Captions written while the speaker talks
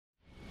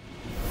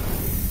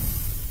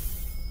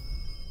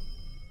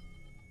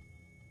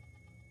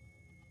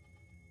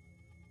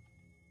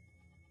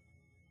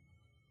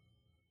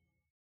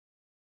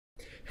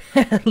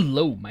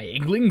Hello, my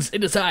Inglings.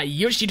 It is I,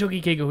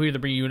 Yoshitoki Keiko, here to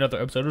bring you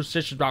another episode of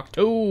System Rock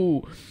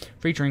 2,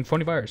 featuring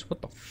phony virus.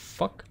 What the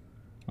fuck?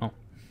 Oh.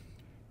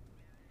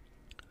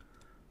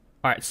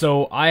 Alright,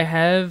 so I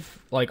have,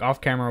 like,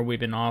 off camera, we've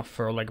been off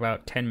for, like,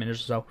 about 10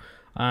 minutes or so,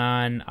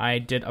 and I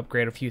did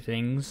upgrade a few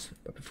things,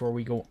 but before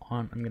we go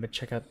on, I'm gonna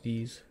check out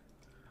these.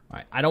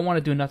 Alright, I don't want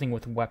to do nothing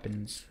with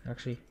weapons,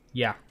 actually.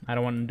 Yeah, I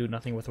don't want to do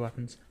nothing with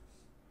weapons.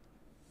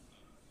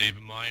 Keep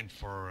in mind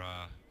for,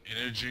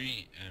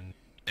 energy and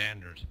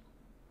standard.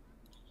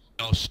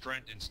 No,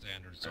 strength and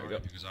standard, sorry,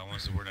 because I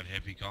want to wear that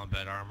heavy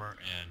combat armor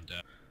and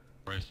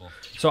rifle.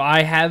 So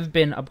I have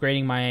been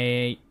upgrading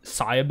my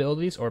psi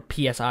abilities, or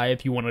PSI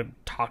if you want to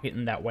talk it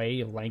in that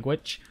way,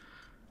 language.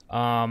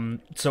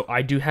 So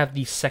I do have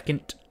the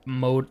second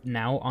mode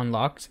now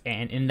unlocked,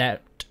 and in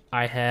that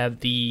I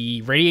have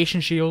the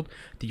radiation shield,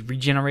 the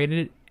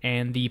regenerated,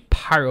 and the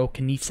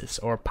pyrokinesis,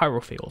 or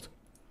pyro field.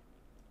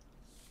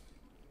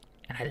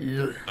 And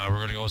we're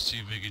gonna go see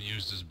if we can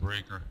use this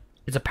breaker.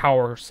 It's a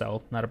power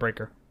cell, not a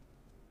breaker.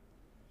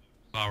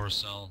 Power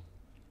cell.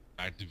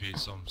 Activate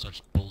some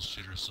such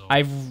bullshit or so.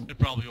 It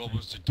probably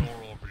opens the door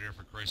over there,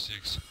 for Christ's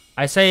sakes.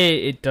 I say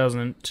it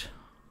doesn't.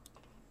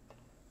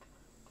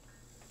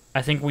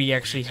 I think we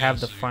actually have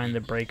to find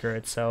the breaker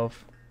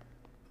itself.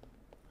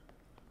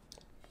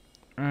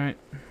 Alright.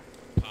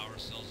 Power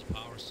cell's a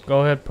power cell.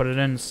 Go ahead, put it in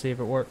and see if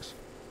it works.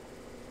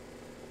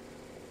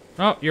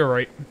 Oh, you're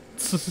right.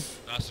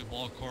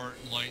 Basketball court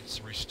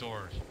lights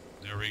restored.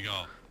 There we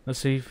go. Let's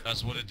see.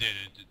 That's what it did.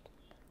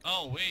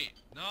 Oh, wait.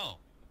 No.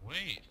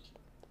 Wait.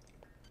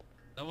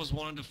 That was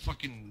one of the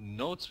fucking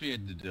notes we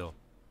had to do.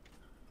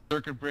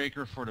 Circuit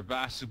breaker for the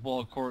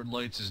basketball court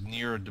lights is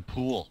near the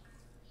pool.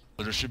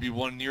 But there should be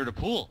one near the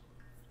pool.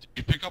 Did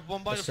you pick up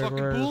one by the fucking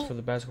pool? For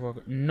the basketball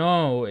court.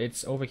 No,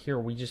 it's over here.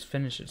 We just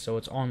finished it, so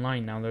it's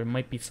online now. There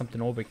might be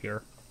something over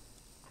here.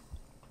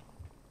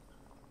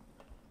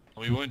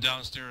 We went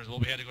downstairs. Well,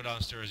 we had to go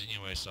downstairs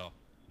anyway, so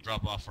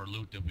drop off our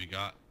loot that we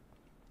got.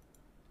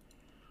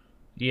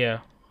 Yeah.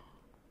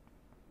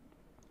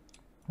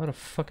 What a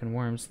fucking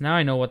worms. Now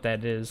I know what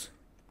that is.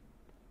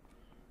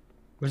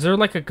 Was there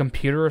like a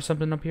computer or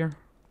something up here?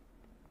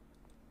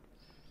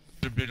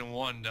 There'd been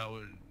one that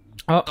would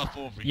stuff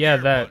over yeah,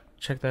 here, that.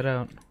 Check that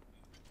out.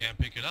 Can't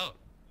pick it up.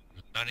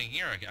 There's nothing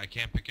here. I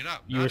can't pick it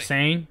up. You were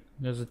saying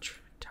there's a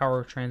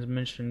tower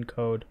transmission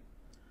code.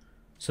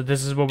 So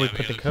this is where we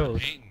put the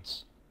code.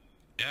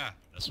 Yeah,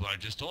 that's what I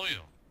just told you.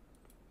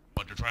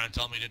 But they're trying to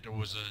tell me that there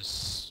was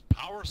a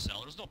power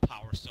cell. There's no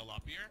power cell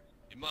up here.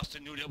 You must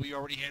have knew that we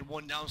already had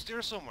one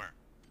downstairs somewhere.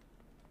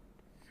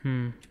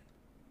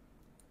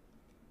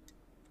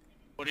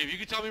 But if you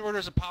can tell me where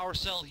there's a power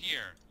cell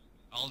here,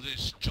 I'll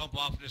just jump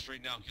off this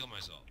right now and kill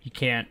myself. You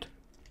can't.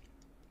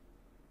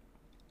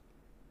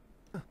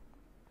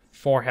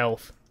 4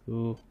 health.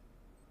 Ooh.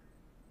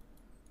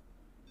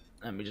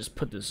 Let me just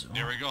put this on.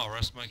 There we go,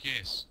 rest my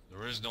case.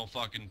 There is no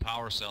fucking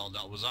power cell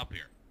that was up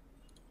here.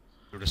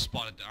 We would have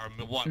spotted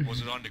what,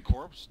 was it on the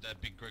corpse?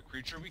 That big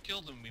creature we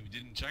killed and we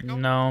didn't check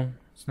him? No,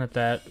 it's not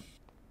that.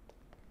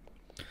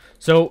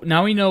 So,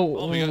 now we know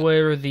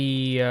where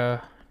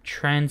the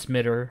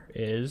transmitter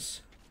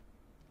is.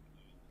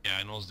 Yeah,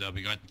 I know that.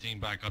 We got the thing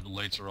back up, the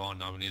lights are on.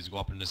 Now we need to go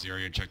up in this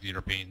area and check the inner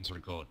paintings for the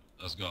code.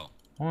 Let's go.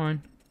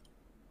 On.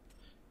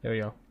 There we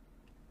go.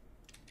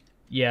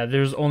 Yeah,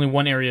 there's only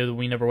one area that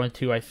we never went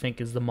to, I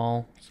think, is the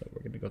mall. So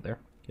we're gonna go there.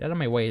 Get out of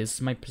my way, this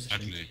is my position.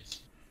 Actually,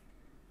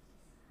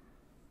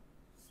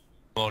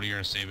 go out here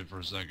and save it for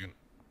a second.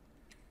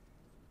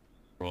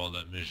 For all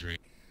that misery.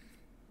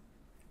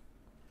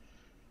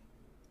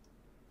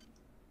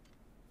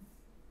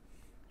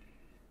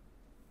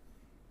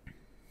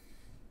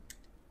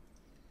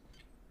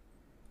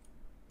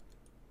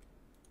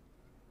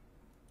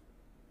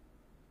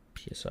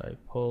 PSI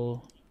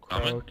pull,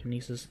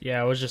 cryokinesis.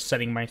 Yeah, I was just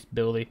setting my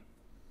ability.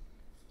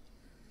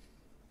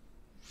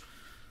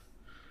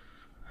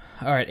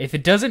 Alright, if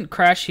it doesn't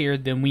crash here,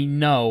 then we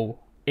know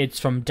it's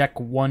from deck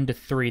 1 to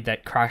 3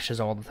 that crashes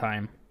all the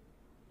time.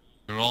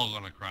 They're all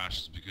gonna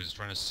crash because it's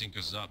trying to sync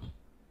us up.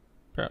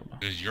 Probably.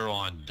 Because you're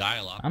on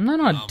dial-up. I'm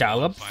not on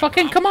dial-up.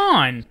 Fucking come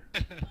on!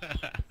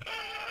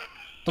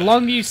 The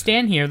longer you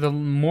stand here, the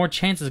more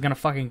chance it's gonna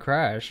fucking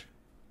crash.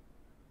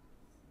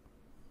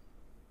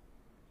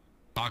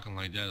 Talking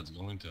like that, it's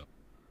going to.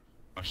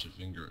 Crush your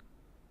finger.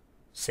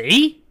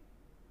 See?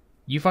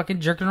 You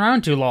fucking jerking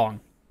around too long.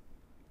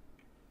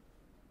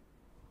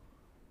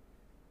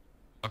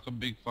 Suck a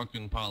big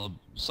fucking pile of...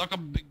 Suck a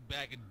big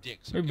bag of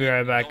dicks. We'll be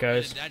right back,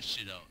 guys. That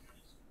shit out.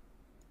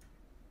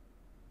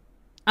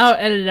 I'll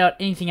edit out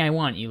anything I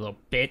want, you little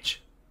bitch.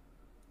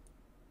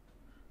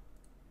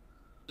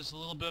 Just a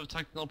little bit of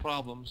technical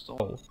problems.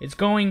 It's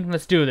going,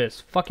 let's do this.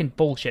 Fucking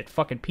bullshit.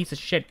 Fucking piece of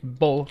shit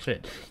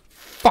bullshit.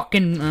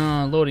 Fucking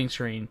loading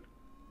screen.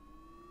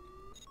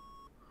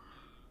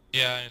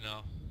 Yeah, I know.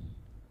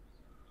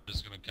 I'm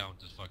just gonna count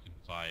to fucking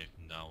 5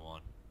 from now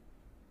on.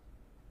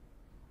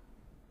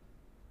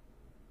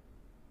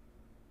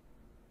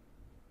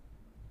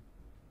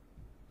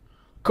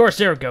 Of course,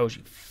 there it goes,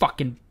 you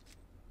fucking...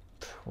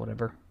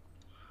 whatever.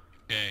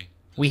 Okay,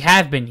 We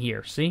have been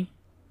here, see?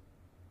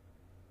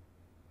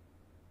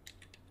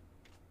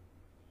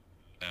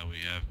 Yeah, we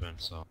have been,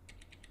 so...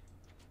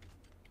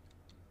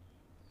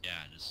 Yeah,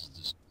 this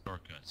is the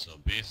shortcut, so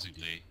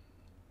basically...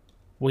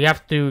 We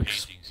have to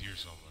paintings here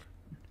somewhere.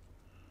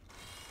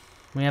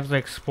 we have to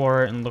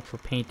explore it and look for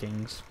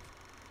paintings.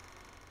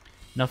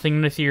 Nothing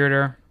in the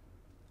theater.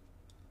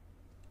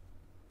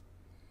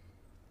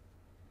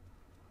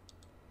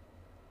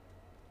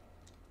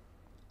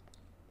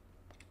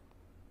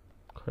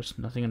 Of course,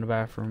 nothing in the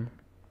bathroom.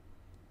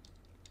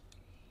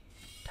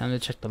 Time to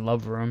check the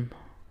love room.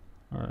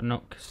 Or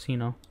no,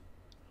 casino.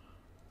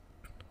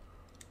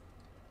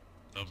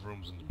 Love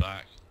room's in the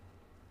back.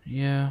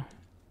 Yeah.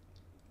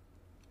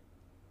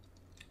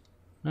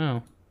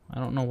 No. I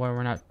don't know why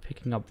we're not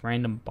picking up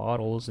random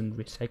bottles and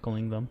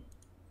recycling them.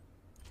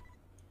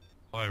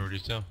 Oh, I already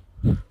tell.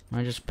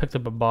 I just picked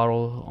up a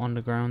bottle on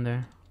the ground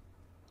there.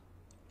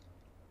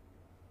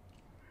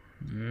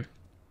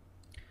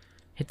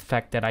 Hit the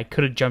fact that I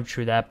could have jumped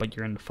through that, but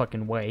you're in the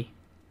fucking way.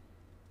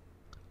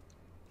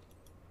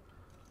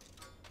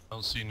 I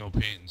don't see no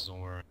paintings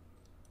somewhere.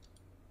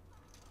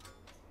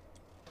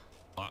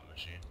 Slot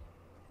machine.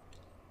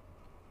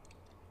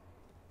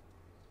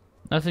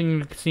 Nothing in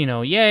the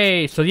casino.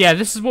 Yay! So yeah,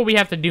 this is what we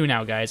have to do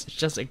now, guys. It's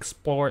just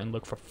explore and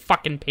look for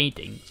fucking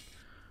paintings.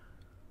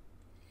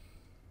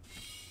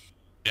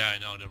 Yeah, I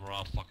know, they were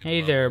all fucking...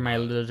 Hey there, my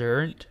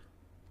lizard.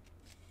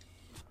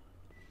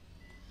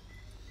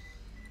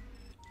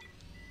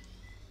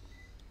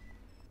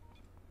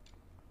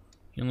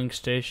 Healing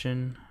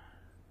station.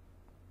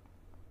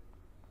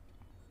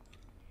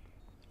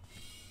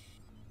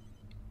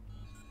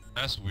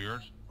 That's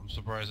weird. I'm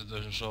surprised it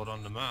doesn't show it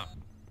on the map.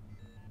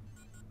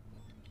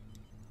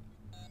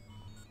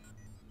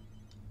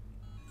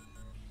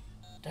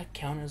 That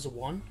count as a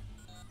 1?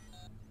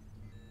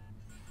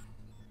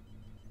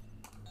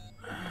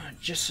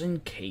 Just in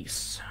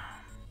case.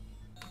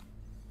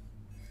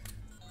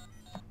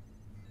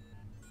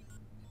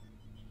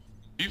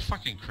 Are you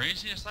fucking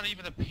crazy? It's not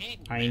even a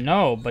painting. I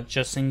know, but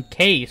just in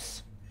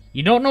case.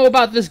 You don't know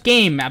about this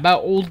game,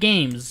 about old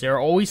games. They're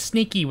always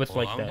sneaky with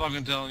like I'm that.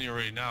 fucking telling you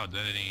right now, that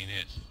ain't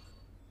it.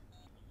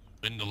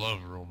 I'm in the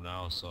love room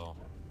now, so...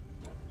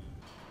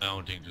 I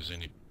don't think there's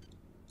any...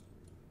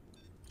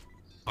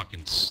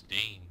 fucking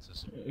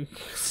stains.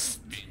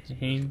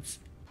 Stains.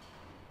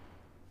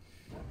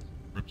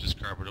 Rip this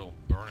carpet out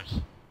and burn it.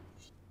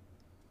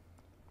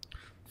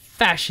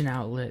 Fashion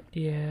outlet.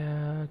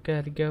 Yeah,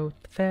 gotta go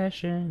with the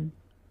fashion.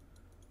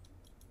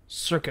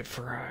 Circuit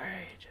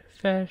fried.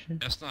 Fashion.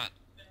 That's not...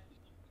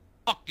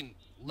 Fucking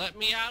let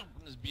me out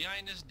when it's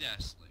behind this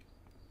desk. Like,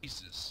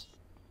 Jesus.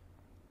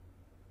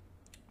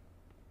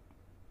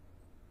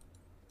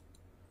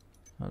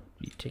 I'll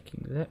be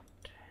taking that,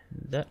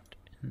 and that,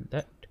 and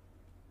that.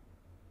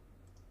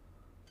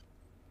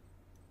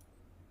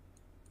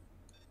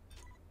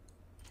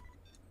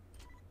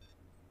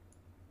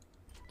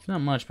 It's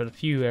not much, but a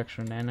few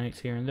extra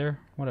nanites here and there.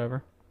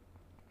 Whatever.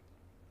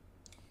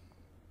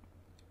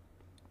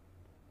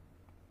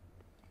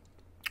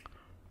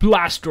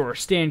 Blast door,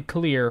 stand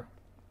clear.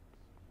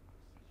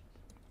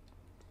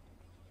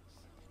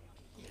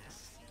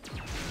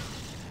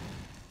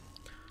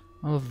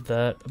 I love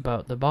that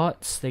about the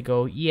bots. They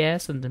go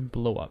yes and then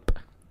blow up.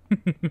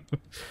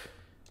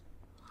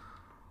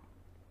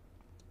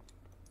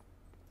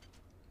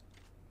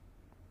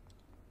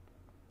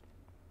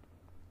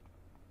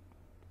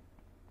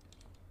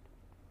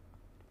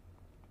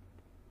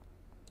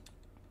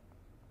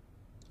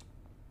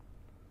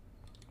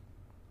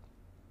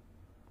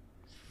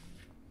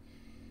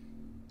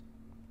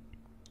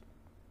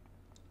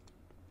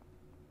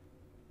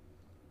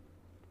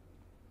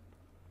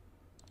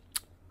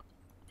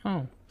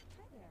 Oh.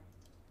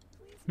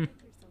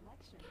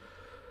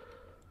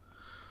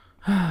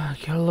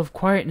 Gotta love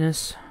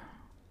quietness.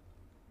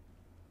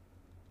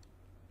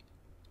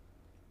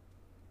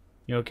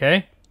 You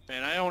okay?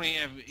 Man, I only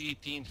have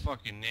 18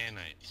 fucking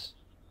nanites.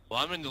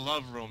 Well, I'm in the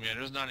love room, yeah,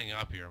 there's nothing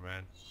up here,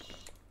 man.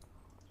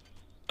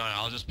 No,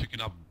 I was just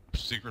picking up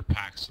secret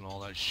packs and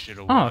all that shit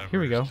or whatever. Oh, here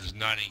we go. There's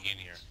nothing in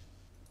here.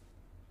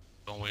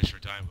 Don't waste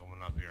your time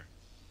coming up here.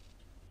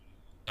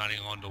 Nothing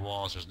on the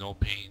walls, there's no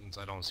paintings,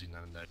 I don't see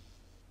none of that.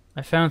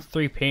 I found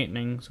 3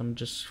 paintings. I'm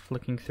just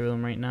flicking through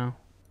them right now.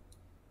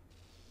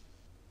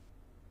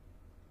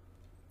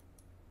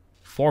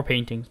 4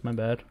 paintings, my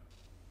bad.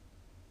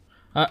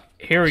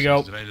 Here we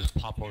go. Did I just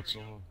pop out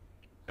someone?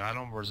 Got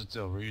him? Where's it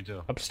still? Where you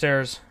do?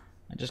 Upstairs.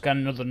 I just got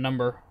another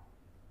number.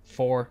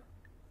 4.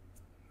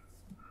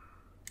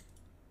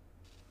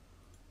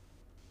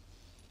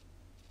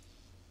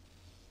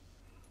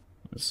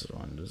 This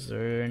one. Is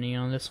there any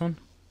on this one?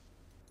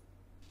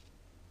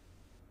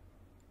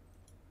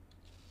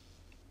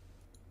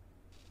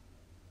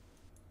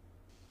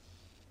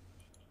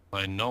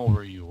 I know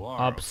where you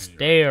are.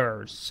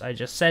 Upstairs. I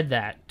just said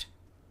that.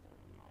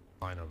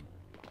 Find him.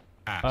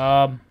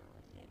 I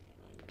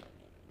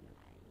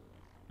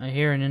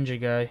hear a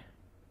ninja guy.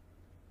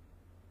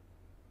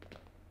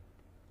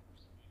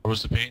 Where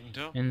was the painting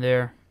to? In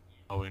there.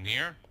 Oh, in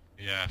here?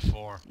 Yeah,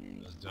 4.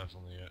 That's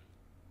definitely it.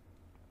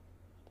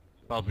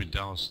 Probably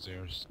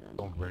downstairs.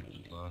 Don't break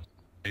the glass.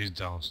 He's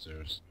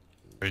downstairs.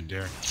 Right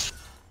there.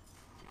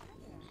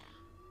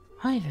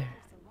 Hi there.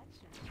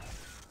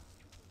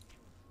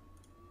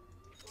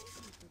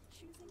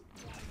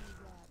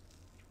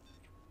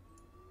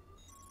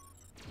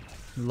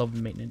 Love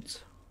maintenance.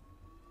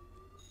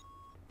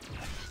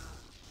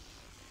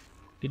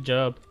 Good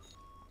job.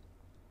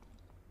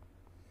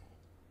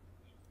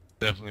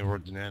 Definitely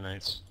worth the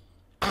nanites.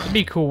 It'd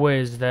be cool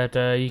ways that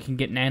you can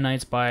get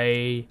nanites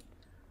by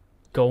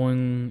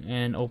going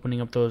and opening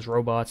up those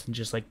robots and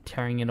just like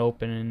tearing it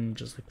open and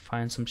just like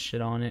find some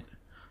shit on it.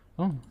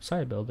 Oh,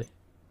 side ability.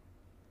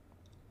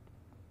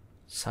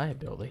 Side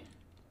ability.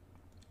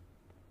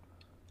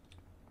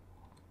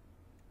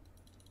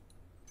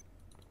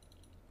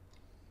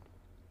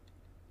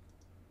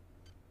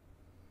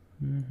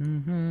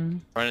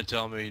 Trying to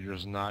tell me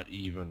there's not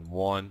even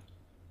one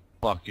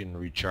fucking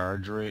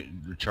recharge rate,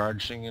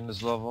 recharging in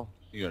this level?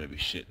 You gotta be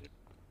shitting.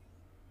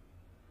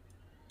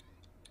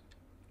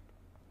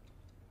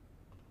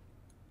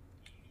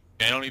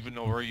 I don't even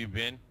know where you've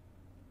been.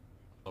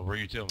 Oh, where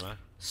you till, man?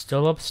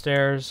 Still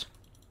upstairs.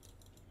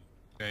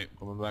 Okay,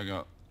 coming back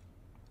up.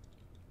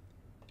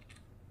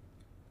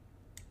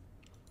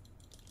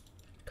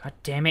 God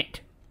damn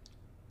it.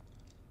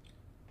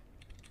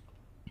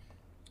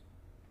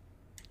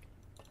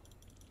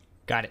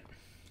 Got it.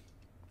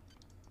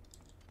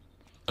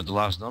 At the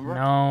last number?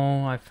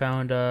 No, I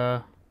found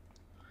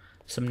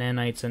some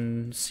nanites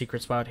in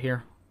secret spot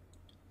here.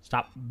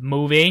 Stop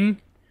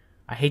moving.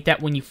 I hate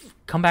that when you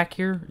come back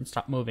here and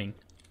stop moving.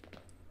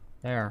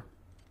 There.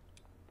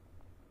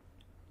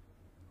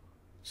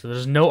 So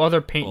there's no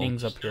other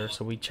paintings up here,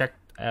 so we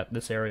checked at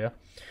this area.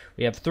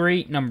 We have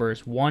 3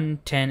 numbers, 1,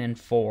 10, and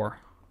 4.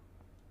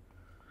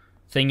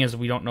 Thing is,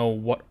 we don't know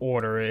what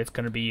order it's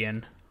going to be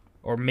in.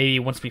 Or maybe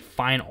once we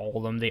find all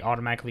of them, they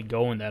automatically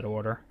go in that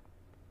order.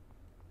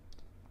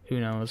 Who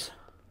knows?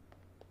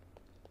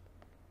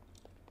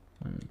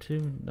 1,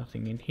 2,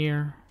 nothing in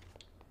here.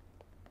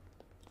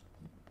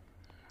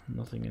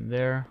 Nothing in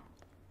there.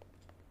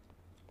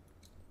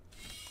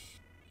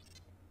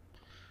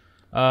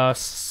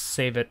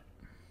 Save it.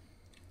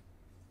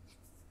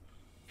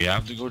 You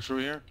have to go through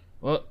here?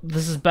 Well,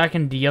 this is back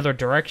in the other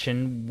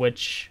direction,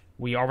 which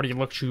we already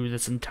looked through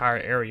this entire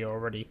area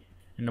already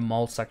in the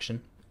mall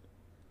section.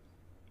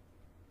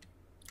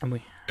 And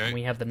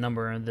we have the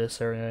number in this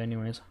area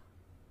anyways.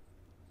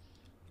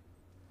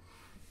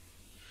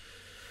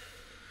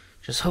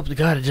 Just hope to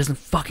God it doesn't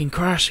fucking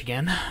crash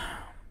again.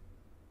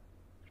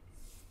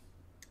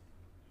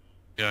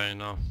 Yeah, I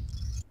know.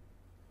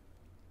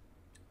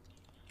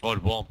 Oh,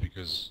 it won't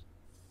because...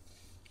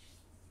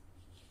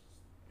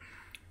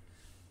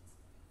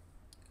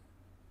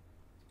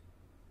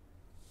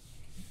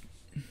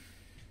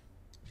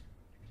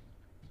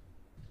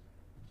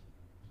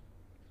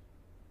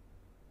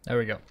 There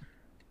we go.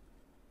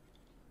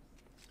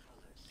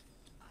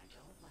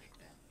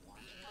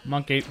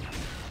 Monkey.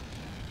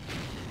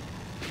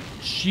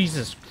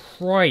 Jesus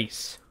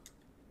Christ.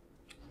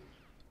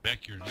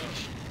 Back your nose.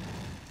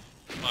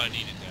 Oh, I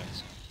needed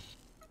that.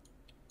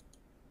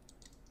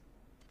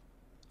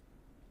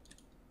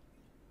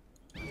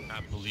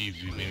 I believe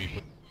you made me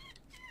put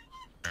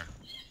there.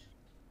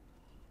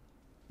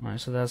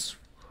 Alright, so that's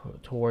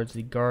towards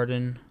the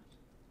garden.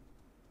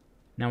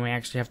 Now we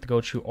actually have to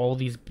go through all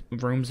these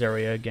rooms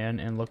area again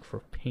and look for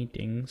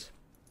paintings.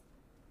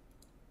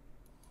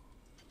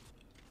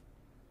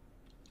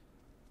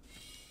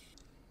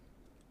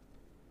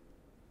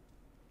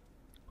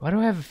 Why do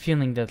I have a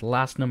feeling that the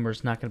last number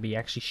is not going to be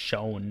actually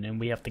shown and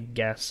we have to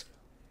guess?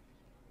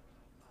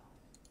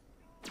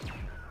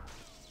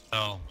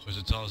 Oh, because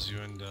it tells you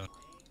in the...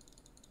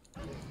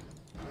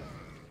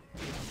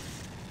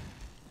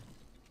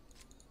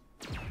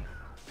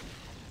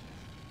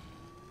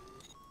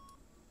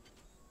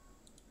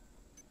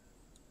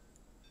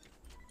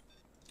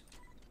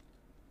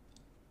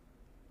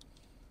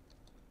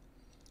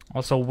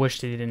 Also wish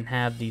they didn't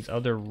have these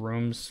other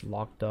rooms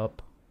locked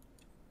up.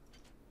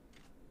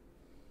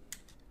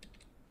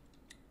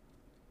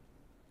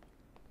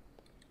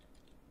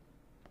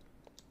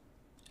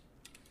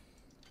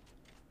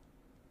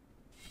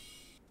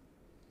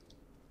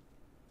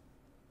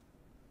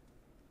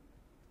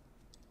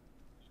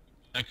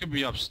 That could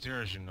be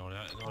upstairs, you know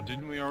that. Oh,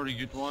 didn't we already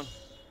get one?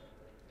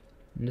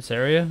 In this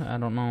area? I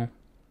don't know.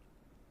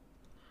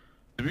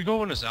 Did we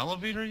go in this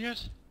elevator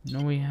yet?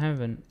 No, we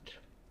haven't.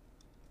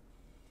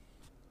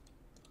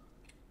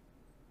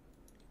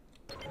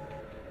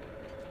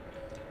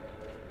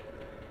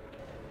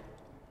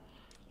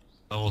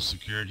 Level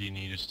security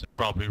need is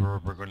probably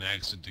where we're going to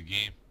exit the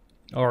game.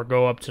 Or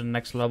go up to the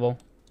next level.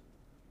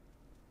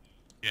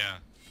 Yeah.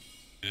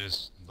 It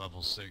is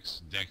level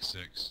 6, deck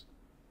 6.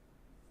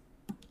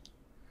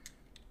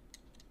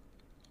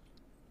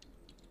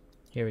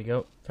 Here we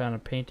go. Found a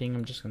painting.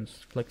 I'm just going to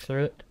flick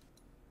through it.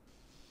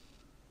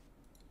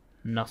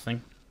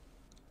 Nothing.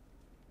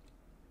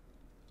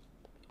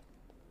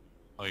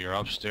 Oh, you're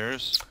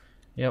upstairs?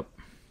 Yep.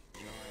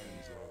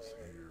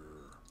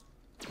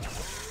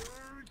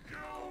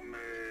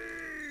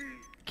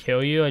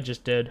 kill you? I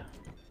just did.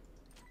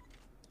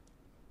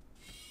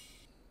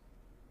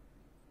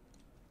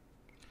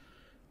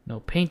 No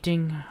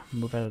painting.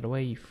 Move out of the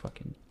way, you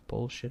fucking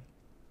bullshit.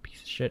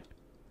 Piece of shit.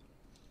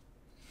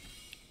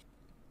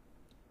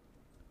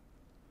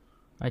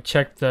 I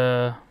checked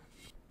the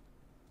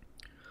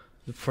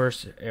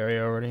first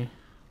area already.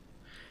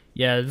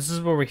 Yeah, this is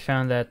where we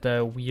found that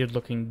weird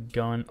looking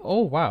gun.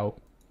 Oh,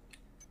 wow.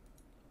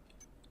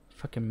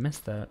 Fucking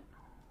missed that.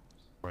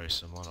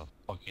 Price amount of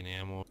fucking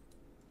ammo.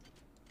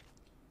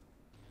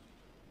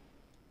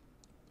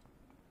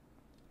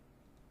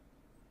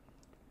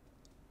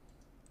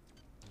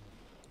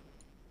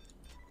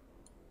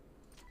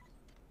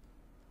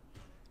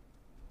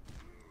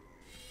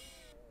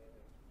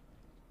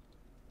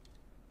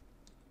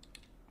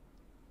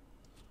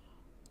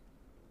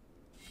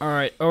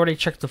 Alright, already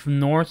checked the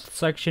north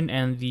section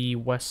and the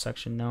west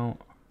section. No.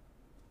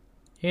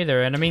 Hey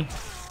there, enemy.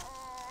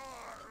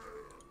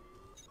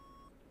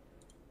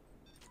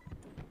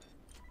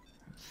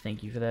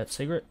 Thank you for that,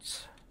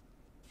 cigarettes.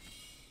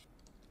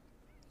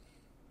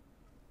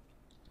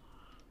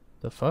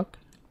 The fuck?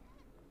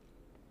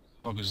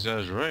 Fuck is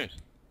that right?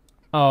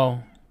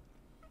 Oh.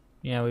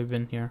 Yeah, we've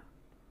been here.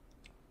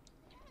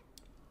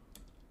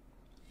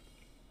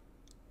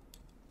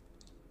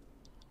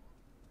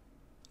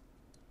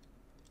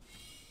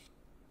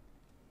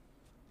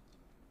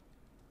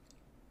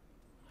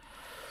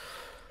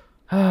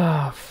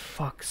 Ah,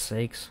 fuck's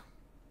sakes.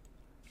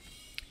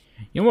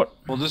 You know what?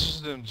 Well, this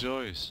is them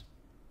joys.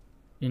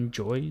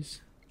 Enjoys?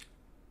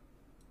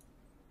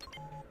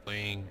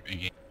 Playing a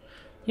game.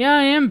 Yeah,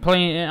 I am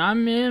playing it.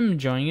 I'm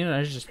enjoying it.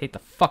 I just hate the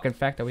fucking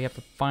fact that we have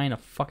to find a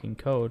fucking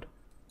code.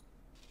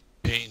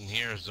 Peyton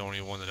here is the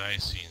only one that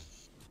I've seen.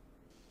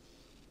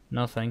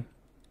 Nothing.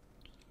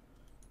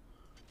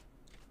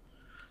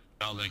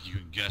 Not like you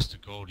can guess the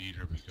code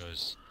either,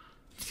 because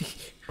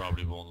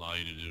probably won't allow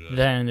you to do that.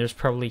 Then there's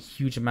probably a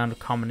huge amount of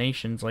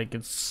combinations, like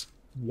it's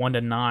 1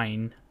 to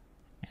 9,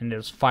 and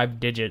there's 5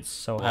 digits,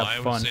 so Well, have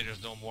I fun. would say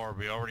there's no more.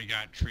 We already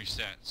got 3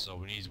 sets, so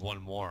we need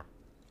 1 more.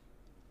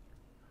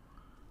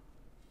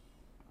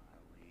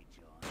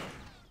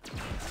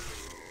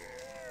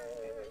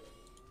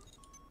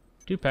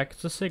 2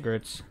 packets of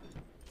cigarettes.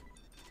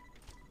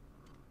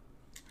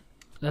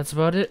 That's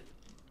about it.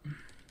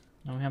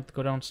 Now we have to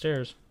go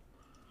downstairs.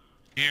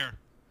 Here,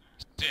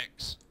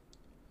 6.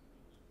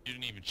 You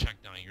didn't even check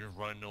down. You're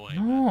running away.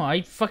 No,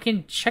 I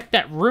fucking checked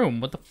that room.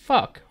 What the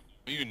fuck?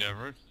 You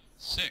never.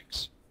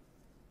 6.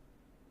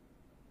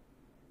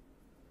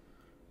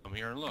 Come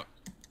here and look.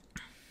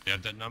 You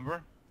have that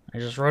number? I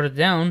just wrote it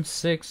down.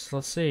 6.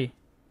 Let's see.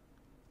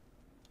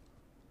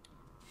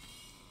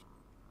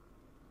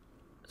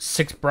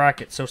 6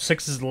 brackets. So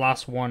 6 is the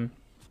last one.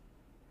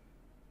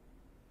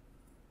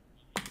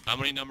 How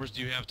many numbers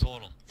do you have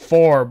total?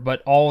 4,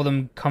 but all of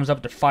them comes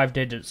up to 5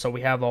 digits, so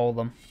we have all of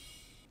them.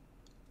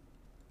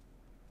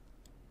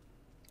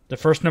 The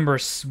first number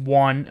is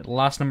 1, the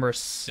last number is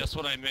 6. That's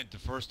what I meant the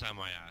first time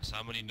I asked.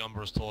 How many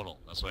numbers total?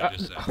 That's what I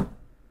just said.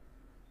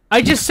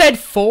 I just said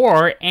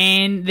 4,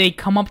 and they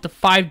come up to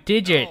 5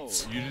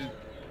 digits. No, you didn't.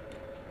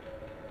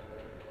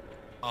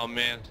 Oh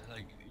man,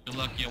 like, you're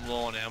lucky I'm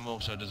low on ammo,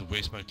 so I just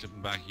waste my clip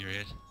in the back of your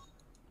head.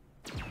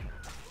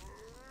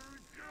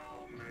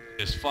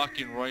 This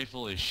fucking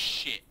rifle is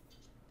shit.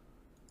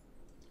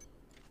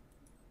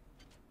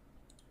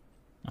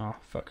 Oh,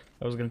 fuck.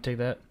 I was gonna take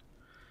that.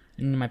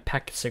 And my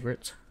pack of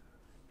cigarettes.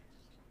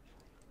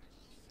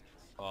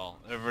 Well,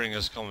 everything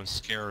is coming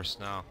scarce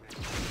now.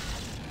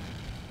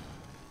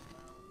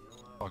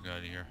 Fuck out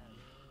of here.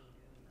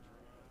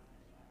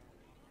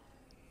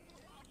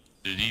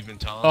 Did it even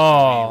tell us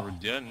that we were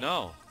dead?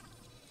 No.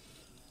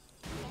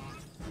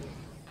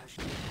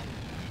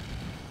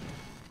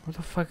 Where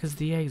the fuck is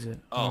the exit?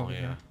 Oh, over yeah.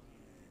 here.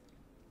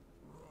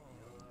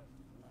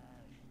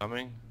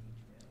 Coming?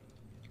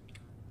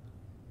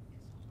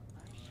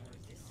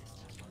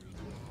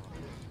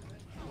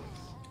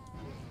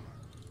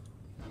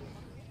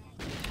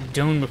 I'm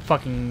dealing with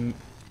fucking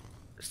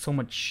so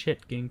much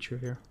shit getting through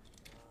here.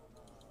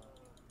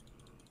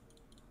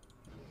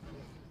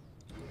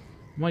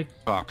 My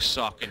Fuck,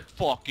 sucking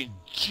fucking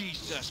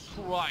Jesus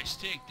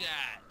Christ, take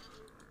that!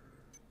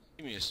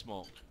 Give me a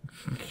smoke.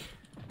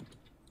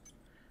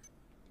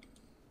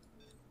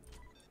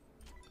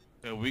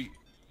 Yeah, we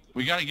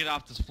gotta get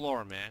off this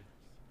floor, man.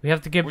 we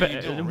have to get What are you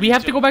back. doing? We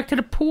have to go back to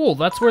the pool.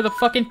 That's where the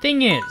fucking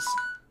thing is.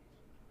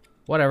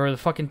 Whatever, the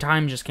fucking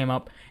time just came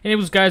up.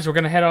 Anyways, guys, we're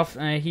gonna head off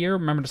here.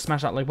 Remember to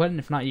smash that like button.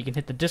 If not, you can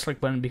hit the dislike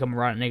button and become a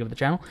rotten egg of the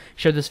channel.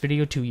 Share this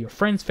video to your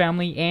friends,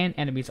 family, and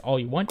enemies all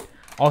you want.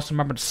 Also,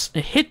 remember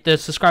to hit the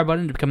subscribe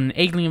button to become an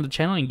eggling of the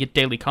channel and get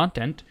daily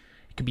content.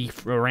 It could be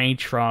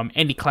arranged from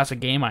any classic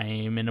game I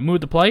am in the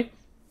mood to play.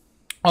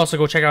 Also,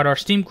 go check out our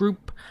Steam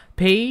group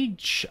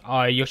page,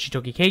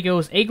 Yoshitoki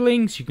Keigo's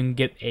Egglings. You can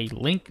get a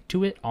link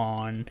to it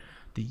on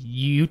the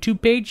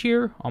YouTube page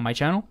here on my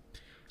channel.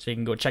 So you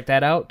can go check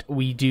that out.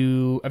 We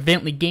do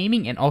evently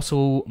gaming and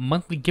also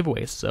monthly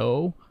giveaways.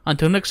 So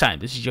until next time,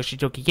 this is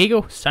Yoshitoki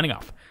Keigo signing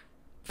off,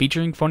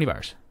 featuring Phony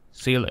Virus.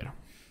 See you later.